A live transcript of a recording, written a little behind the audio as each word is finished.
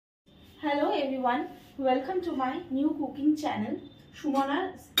Hello everyone, welcome to my new cooking channel Sumana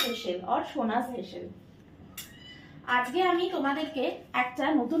special or সোনা special. আজকে আমি তোমাদেরকে একটা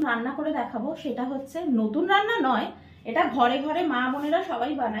নতুন রান্না করে দেখাবো। সেটা হচ্ছে নতুন রান্না নয়, এটা ঘরে ঘরে মা বোনেরা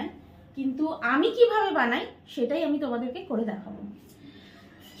সবাই বানায়, কিন্তু আমি কিভাবে বানাই সেটাই আমি তোমাদেরকে করে দেখাবো।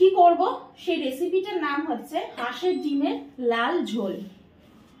 কি করব সেই রেসিপিটার নাম হচ্ছে হাঁসের ডিমের লাল ঝোল।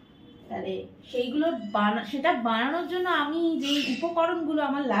 তাহলে সেইগুলো সেটা বানানোর জন্য আমি যে উপকরণগুলো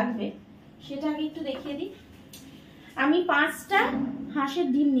আমার লাগবে সেটা আগে একটু দেখিয়ে দিই। আমি 5টা হাঁসের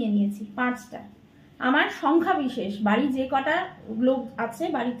ডিম নিয়ে নিয়েছি, 5টা। আমার সংখ্যা বিশেষ, বাড়ি যে কটা লোক আছে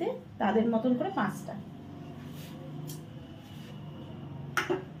বাড়িতে তাদের মতন করে 5টা।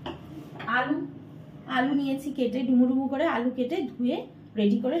 আলু নিয়েছি কেটে, ডুমু ডুমু করে আলু কেটে ধুয়ে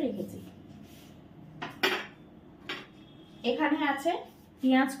রেডি করে রেখেছি। এখানে আছে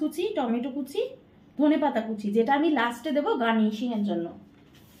পেঁয়াজ কুচি, টমেটো কুচি, ধনেপাতা কুচি, যেটা আমি লাস্টে দেবো গার্নিশিং এর জন্য।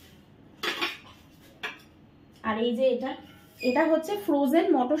 আর এই যে এটা হচ্ছে ফ্রোজেন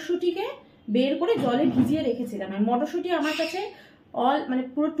মটরশুঁটিকে বের করে জলে ভিজিয়ে রেখেছিলাম। মটরশুঁটি আমার কাছে মানে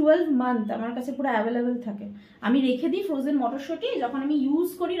পুরো 12 মান্থ আমার কাছে পুরো অ্যাভেলেবেল থাকে। আমি রেখে দিই ফ্রোজেন মটরশুঁটি, যখন আমি ইউজ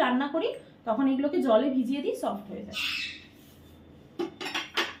করি রান্না করি তখন এগুলোকে জলে ভিজিয়ে দিই, সফট হয়ে যায়।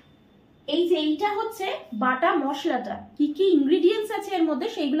 এই যে এইটা হচ্ছে বাটা মশলাটা, কি কি ইনগ্রিডিয়েন্টস আছে এর মধ্যে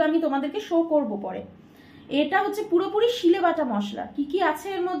সেইগুলো আমি তোমাদেরকে শো করব পরে। এটা হচ্ছে পুরোপুরি শিলে বাটা মশলা। কি কি আছে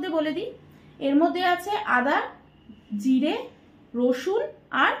এর মধ্যে বলে দিই। এর মধ্যে আছে আদা, জিরে, রসুন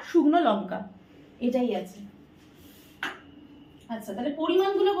আর শুকনো লঙ্কা, এটাই আছে। আচ্ছা, তাহলে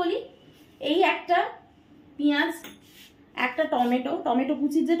পরিমাণগুলো বলি। এই একটা পেঁয়াজ, একটা টমেটো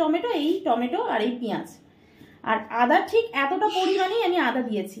কুচির যে টমেটো, এই টমেটো আর এই পেঁয়াজ, আর আদা ঠিক এতটা পরিমাণেই আমি আদা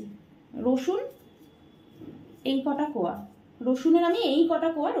দিয়েছি। রসুন এই কটা কোয়া, রসুনের আমি এই কটা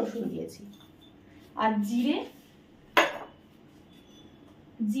কোয়া রসুন দিয়েছি। আর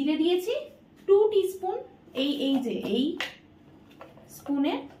জিরে দিয়েছি 2 টিস্পুন। এই যে এই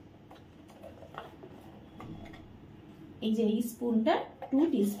স্পুনে, এই যে এই স্পুনটা 2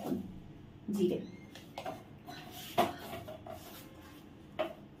 টিস্পুন জিরে।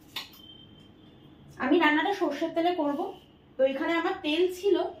 আমি রান্নাটা সর্ষের তেলে করব, তো এখানে আমার তেল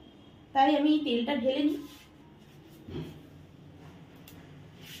ছিল তাই আমি এই তেলটা ঢেলে নিই।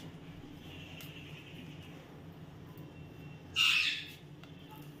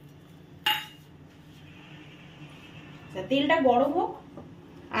 তেলটা গরম হোক,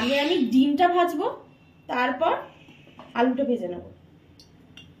 আমি ডিমটা ভাজবো, তারপর আলুটা ভেজে নেব।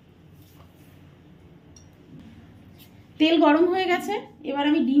 তেল গরম হয়ে গেছে, এবার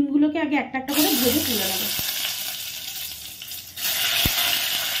আমি ডিমগুলোকে আগে একটা একটা করে ভেজে তুলে নেব।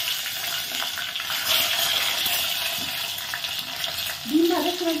 ডিম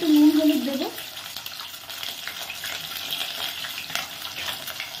ভাজার সময় একটু নুন হলুদ দেবো।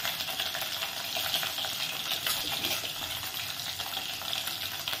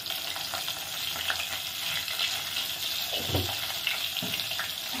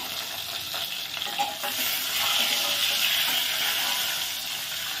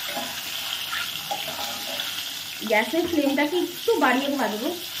 গ্যাসের ফ্লেমটাকে একটু বাড়িয়ে ভাজবো।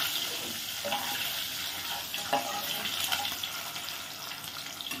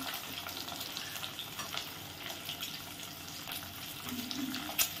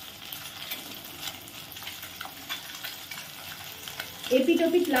 এপিট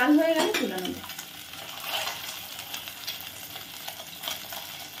ওপিট লাল হয়ে গেলে তুলে নেব।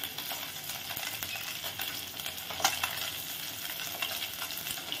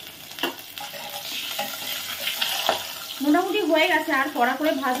 মোটামুটি হয়ে গেছে, আর কড়া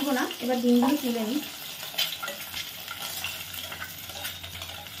করে ভাজবো না। এবার ডিমগুলো তুলে নিই।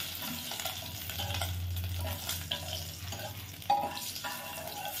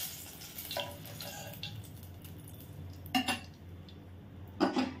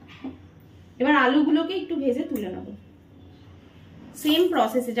 এবার আলুগুলোকে একটু ভেজে তুলে নেব, সেম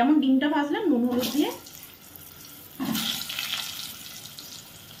প্রসেসে যেমন ডিমটা ভাজলাম নুন হলুদ দিয়ে।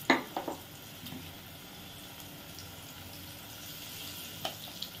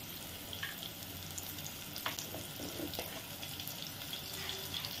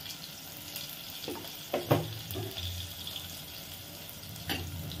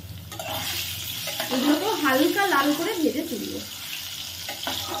 এগুলোকে হালকা লাল করে ভেজে তুলব।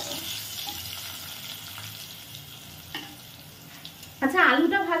 আচ্ছা,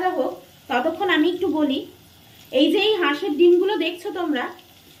 আলুটা ভাজা হোক, ততক্ষণ আমি একটু বলি। এই যে এই হাঁসের ডিমগুলো দেখছো তোমরা,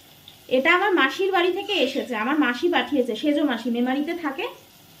 এটা আমার মাসির বাড়ি থেকে এসেছে। আমার মাসি পাঠিয়েছে, সেজো মাসি মেমারিতে থাকে।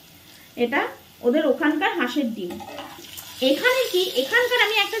 এটা ওদের ওখানকার হাঁসের ডিম। এখানে কি, এখানকার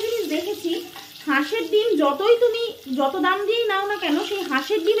আমি একটা জিনিস দেখেছি, হাঁসের ডিম যতই তুমি যত দাম দিয়েই নাও না কেন, সেই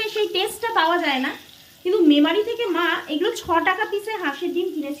হাঁসের ডিমের সেই টেস্ট পাওয়া যায় না, কিন্তু মেমারি থেকে মা এগুলো 6 টাকা পিসে হাঁসের ডিম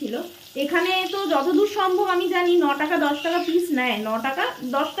কিনেছিল। এখানে তো যতদূর সম্ভব আমি জানি 9 টাকা 10 টাকা পিস নেয়, 9 টাকা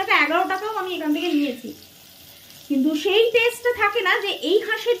 10 টাকা 11 টাকাও আমি এখান থেকে নিয়েছি, কিন্তু সেই টেস্টটা থাকে না যে এই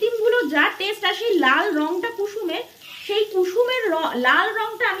হাঁসের ডিমগুলো যা টেস্ট আর সেই লাল রংটা কুসুমের, সেই কুসুমের লাল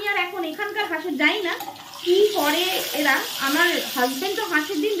রংটা আমি আর এখন এখানকার হাঁসের জানি না কি করে এরা। আমার হাজবেন্ড তো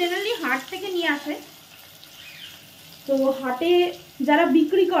হাঁসের ডিম জেনারেলি হাট থেকে নিয়ে আসে, তো হাটে যারা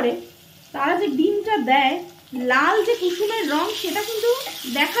বিক্রি করে তারা যে ডিমটা দেয় লাল যে কুসুমের রং, সেটা কিন্তু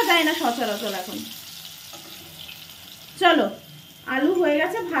দেখা যায় না সচরাচর এখন। চলো আলু হয়ে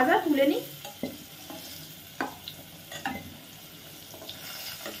গেছে ভাজা, তুলে নিই।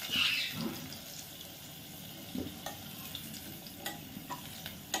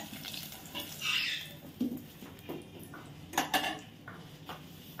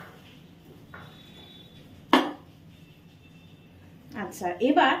 আচ্ছা,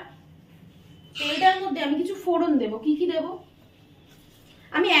 এবার তেলটার মধ্যে আমি কিছু ফোড়ন দেব। কি কি দেব?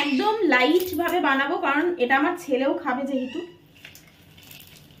 আমি একদম লাইট ভাবে বানাবো, কারণ এটা আমার ছেলেও খাবে যেহেতু।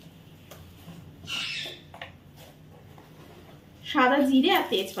 সাদা জিরে আর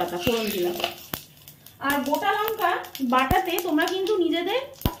তেজপাতা ফোড়ন দিলাম। আর গোটা লঙ্কা বাটাতে তোমরা কিন্তু নিজেদের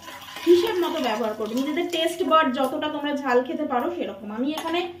হিসেব মতো ব্যবহার করবে, নিজেদের টেস্ট বাড যতটা তোমরা ঝাল খেতে পারো সেরকম। আমি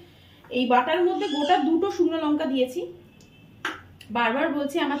এখানে এই বাটার মধ্যে গোটা 2টো শুকনো লঙ্কা দিয়েছি। বারবার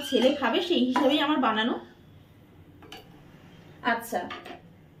বলছি আমার ছেলে খাবে, সেই হিসেবেই আমার বানানো। আচ্ছা,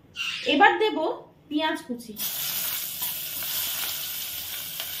 এবার দেব পেঁয়াজ কুচি।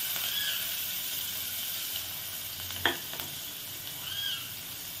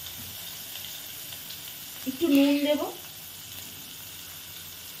 একটু নুন দেব।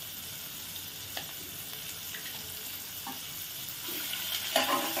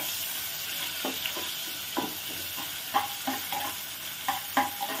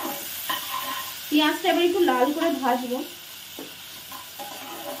 পেঁয়াজটা এবার একটু লাল করে ভাজবো।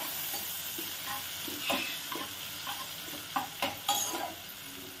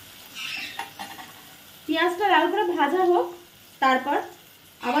 পেঁয়াজটা লাল করে ভাজা হোক, তারপর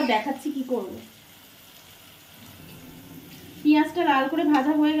আবার দেখাচ্ছি কি করব। পেঁয়াজটা লাল করে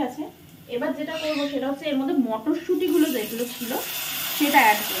ভাজা হয়ে গেছে, এবার যেটা করবো সেটা হচ্ছে এর মধ্যে মটরশুঁটিগুলো যেগুলো ছিল সেটা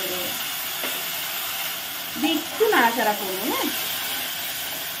অ্যাড করে দেবো, দিয়ে একটু নাড়াচাড়া করবো। হ্যাঁ,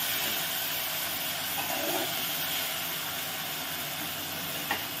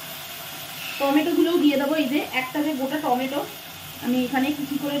 টমেটো গুলোও দিয়ে দেবো। এই যে একটা যে গোটা টমেটো আমি এখানে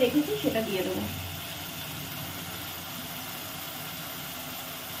কুচি করে রেখেছি সেটা দিয়ে দেবো,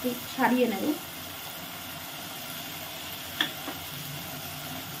 ছাড়িয়ে নেব।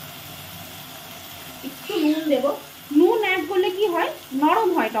 একটু নুন দেব। নুন অ্যাড করলে কি হয়, নরম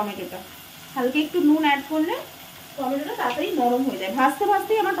হয় টমেটোটা। হালকা একটু নুন অ্যাড করলে টমেটোটা তাড়াতাড়ি নরম হয়ে যায়, ভাজতে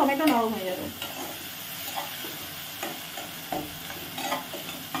ভাজতেই আমার টমেটো নরম হয়ে যাবে।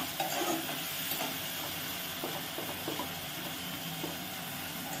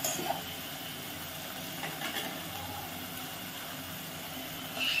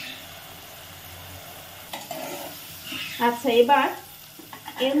 আচ্ছা, এবার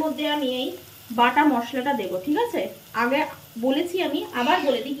এর মধ্যে আমি এই বাটা মশলাটা দেব। ঠিক আছে, আগে বলেছি আমি, আবার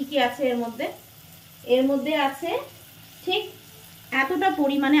বলে দিই কি কি আছে এর মধ্যে। এর মধ্যে আছে ঠিক এতটা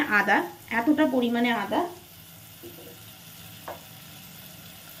পরিমাণে আদা, এতটা পরিমাণে আদা,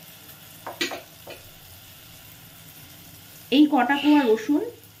 এই কটা কোয়া রসুন,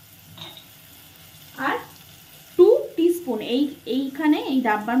 আর 2 টিস্পুন এইখানে এই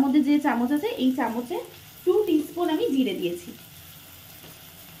ডাব্বার মধ্যে যে চামচ আছে এই চামচে 2 টিস্পুন আমি জিরে দিয়েছি।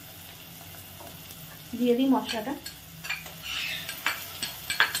 দিয়ে দিই মশলাটা।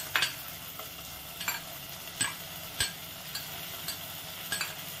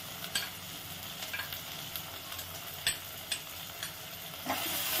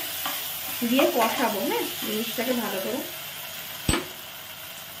 দিয়ে কষাবো। হ্যাঁ, জিনিসটাকে ভালো করে।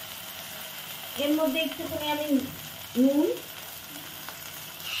 এর মধ্যে একটুখানি আমি নুন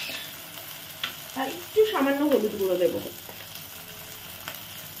আর একটু সামান্য হলুদ গুঁড়ো দেবো।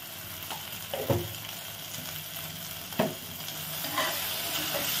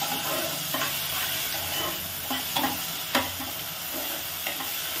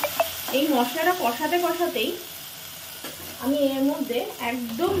 এই মশলাটা কষাতে কষাতেই আমি এর মধ্যে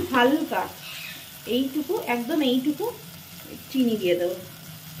একদম হালকা এইটুকু, একদম এইটুকু চিনি দিয়ে দেবো।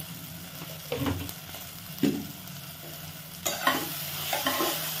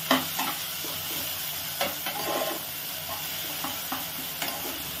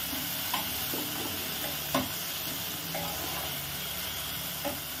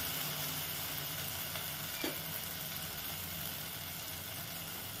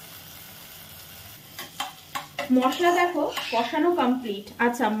 মশলা দেখো কষানো কমপ্লিট।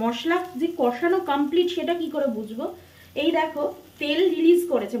 আচ্ছা, মশলা যে কষানো কমপ্লিট সেটা কি করে বুঝবো? এই দেখো তেল রিলিজ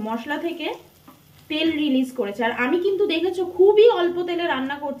করেছে, মশলা থেকে তেল রিলিজ করেছে। আর আমি কিন্তু দেখেছো খুবই অল্প তেলে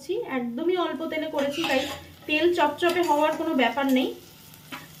রান্না করছি, একদমই অল্প তেলে করেছি, তাই তেল চপচপে হওয়ার কোনো ব্যাপার নেই।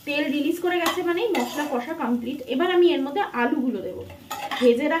 তেল রিলিজ করে গেছে মানেই মশলা কষা কমপ্লিট। এবার আমি এর মধ্যে আলুগুলো দেবো,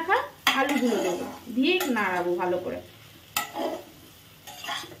 ভেজে রাখা আলুগুলো দেবো, দিয়ে নাড়াবো ভালো করে।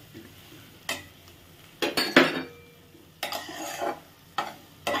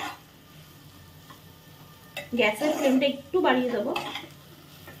 গ্যাসের ফ্লেমটা একটু বাড়িয়ে দেবো।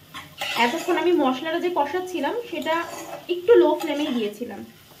 এতক্ষণ আমি মশলাটা যে কষাচ্ছিলাম সেটা একটু লো ফ্লেমে দিয়েছিলাম।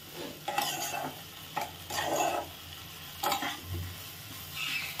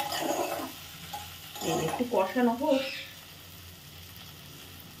 একটু কষানো হোক।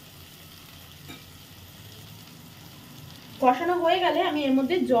 কষানো হয়ে গেলে আমি এর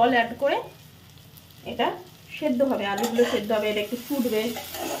মধ্যে জল অ্যাড করে এটা সেদ্ধ হবে, আলুগুলো সেদ্ধ হবে, এটা একটু ফুটবে।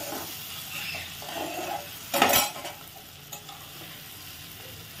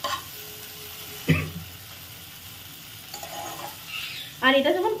 আর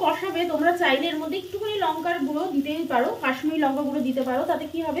এটা যখন কষাবে তোমরা চাইলে এর মধ্যে একটুখানি লঙ্কার গুঁড়ো দিতেই পারো, কাশ্মীরি লঙ্কা গুঁড়ো দিতে পারো। তাতে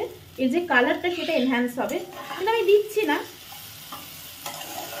কি হবে, এর যে কালারটা সেটা এনহ্যান্স হবে। কিন্তু আমি দিচ্ছি না,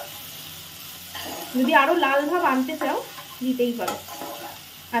 যদি আরো লাল ভাব আনতে চাও দিতেই পারো।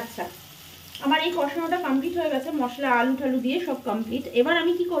 আচ্ছা, আমার এই কষানোটা কমপ্লিট হয়ে গেছে, মশলা আলু টালু দিয়ে সব কমপ্লিট। এবার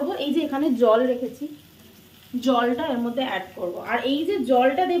আমি কি করব, এই যে এখানে জল রেখেছি, জলটা এর মধ্যে অ্যাড করব। আর এই যে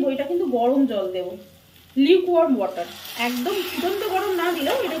জলটা দেবো এটা কিন্তু গরম জল দেবো, লিউকওয়ার্ম ওয়াটার, একদম ফুটন্ত গরম না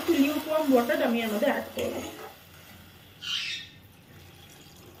দিলেও এটা একটু লিউকওয়ার্ম ওয়াটার আমি এর মধ্যে অ্যাড করব।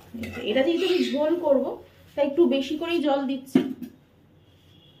 এটা যেহেতু আমি ঝোল করব তাই একটু বেশি করেই জল দিচ্ছি।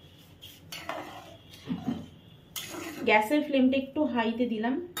 গ্যাসের ফ্লেমটা একটু হাইতে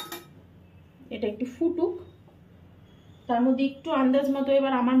দিলাম, এটা একটু ফুটুক। তার মধ্যে একটু আন্দাজ মতো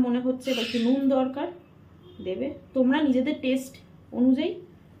এবার আমার মনে হচ্ছে একটু নুন দরকার, দেবে। তোমরা নিজেদের টেস্ট অনুযায়ী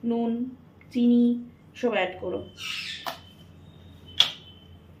নুন চিনি সব অ্যাড করো।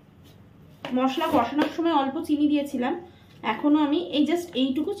 মশলা কষানোর সময় অল্প চিনি দিয়েছিলাম, এখনো আমি এই জাস্ট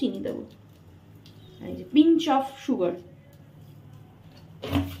এইটুকু চিনি দেবো, এই যে পিঞ্চ অফ সুগার।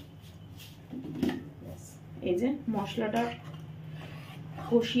 এই যে মশলাটা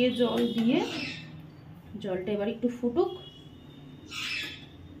কষিয়ে জল দিয়ে, জলটা এবার একটু ফুটুক।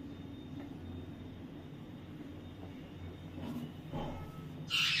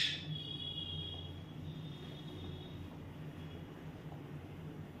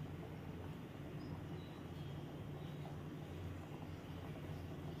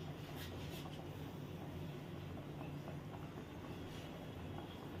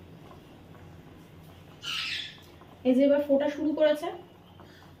 এই যে এবার ফোটা শুরু করেছে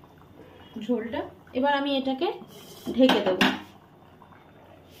ঝোলটা, এবার আমি এটাকে ঢেকে দেবো।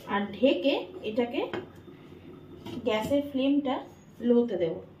 আর ঢেকে এটাকে গ্যাসের ফ্লেমটা লোতে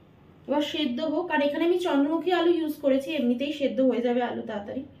দেবো। এবার সেদ্ধ হোক। আর এখানে আমি চন্দ্রমুখী আলু ইউজ করেছি, এমনিতেই সেদ্ধ হয়ে যাবে আলু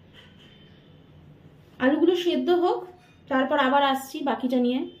তাড়াতাড়ি। আলুগুলো সেদ্ধ হোক, তারপর আবার আসছি বাকিটা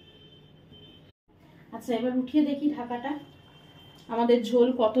নিয়ে। আচ্ছা, এবার উঠিয়ে দেখি ঢাকাটা, আমাদের ঝোল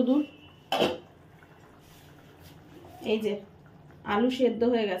কত দূর। এই যে আলু সেদ্ধ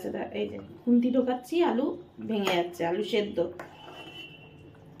হয়ে গেছে, এই যে খুন্তি ঢোকাচ্ছি, আলু ভেঙে যাচ্ছে, আলু সেদ্ধ।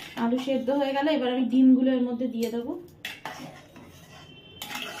 আলু সেদ্ধ হয়ে গেলে এবার আমি ডিমগুলো এর মধ্যে দিয়ে দেবো।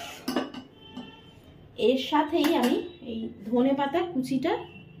 এর সাথেই আমি এই ধনেপাতা কুচিটা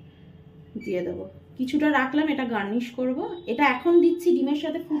দিয়ে দেবো, কিছুটা রাখলাম, এটা গার্নিশ করব। এটা এখন দিচ্ছি, ডিমের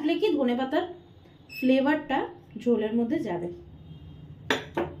সাথে ফুটলে কি ধনেপাতার ফ্লেভারটা ঝোলের মধ্যে যাবে।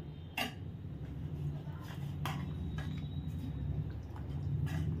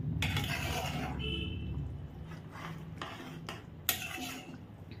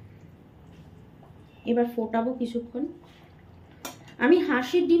 এবার ফোটাবো কিছুক্ষণ। আমি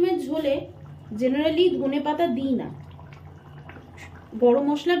হাঁসের ডিমের ঝোলে জেনারেলি ধনেপাতা দিই না, গরম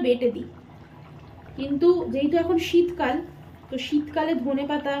মশলা বেটে দিই। কিন্তু যেহেতু এখন শীতকাল, তো শীতকালে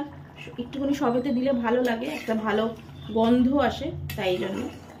ধনেপাতা একটুখানি সবেতে দিলে ভালো লাগে, একটা ভালো গন্ধ আসে, তাই জন্য।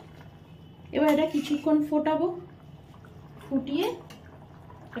 এবার এটা কিছুক্ষণ ফোটাবো, ফুটিয়ে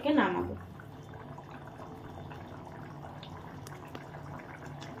এটাকে নামাবো।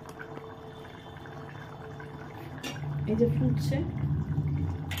 এই যে ফুটছে,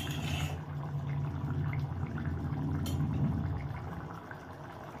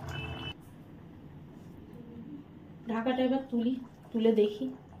 ঢাকাটা এবার তুলে দেখি।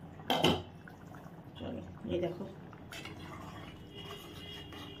 চলো, এই দেখো,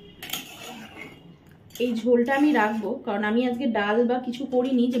 এই ঝোলটা আমি রাখবো, কারণ আমি আজকে ডাল বা কিছু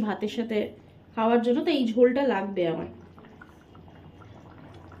করিনি যে ভাতের সাথে খাওয়ার জন্য, তো এই ঝোলটা লাগবে আমার।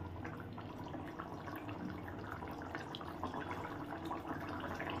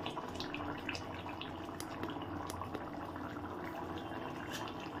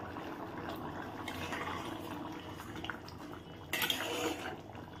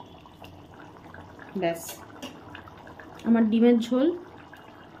 ব্যাস, আমার ডিমের ঝোল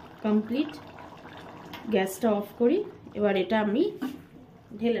কমপ্লিট। গ্যাসটা অফ করি, এবার এটা আমি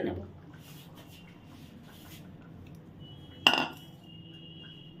ঢেলে নেব।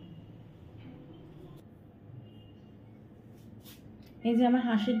 এই যে আমার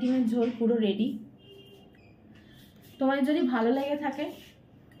হাঁসের ডিমের ঝোল পুরো রেডি। তোমাদের যদি ভালো লেগে থাকে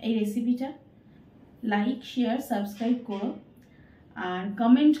এই রেসিপিটা, লাইক, শেয়ার, সাবস্ক্রাইব করো আর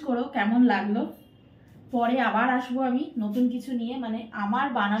কমেন্ট করো কেমন লাগলো। পরে আবার আসবো আমি নতুন কিছু নিয়ে, মানে আমার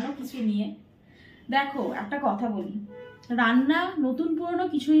বানানো কিছু নিয়ে। দেখো একটা কথা বলি, রান্না নতুন পুরনো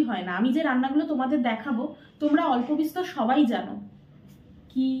কিছুই হয় না। আমি যে রান্নাগুলো তোমাদের দেখাবো তোমরা অল্প বিস্তর সবাই জানো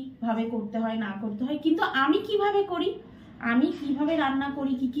কিভাবে করতে হয় না করতে হয়, কিন্তু আমি কিভাবে করি, আমি কিভাবে রান্না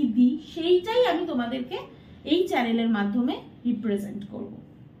করি, কি কি দিই, সেইটাই আমি তোমাদেরকে এই চ্যানেলের মাধ্যমে রিপ্রেজেন্ট করব।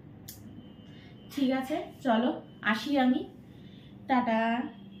 ঠিক আছে, চলো আসি আমি, টাটা।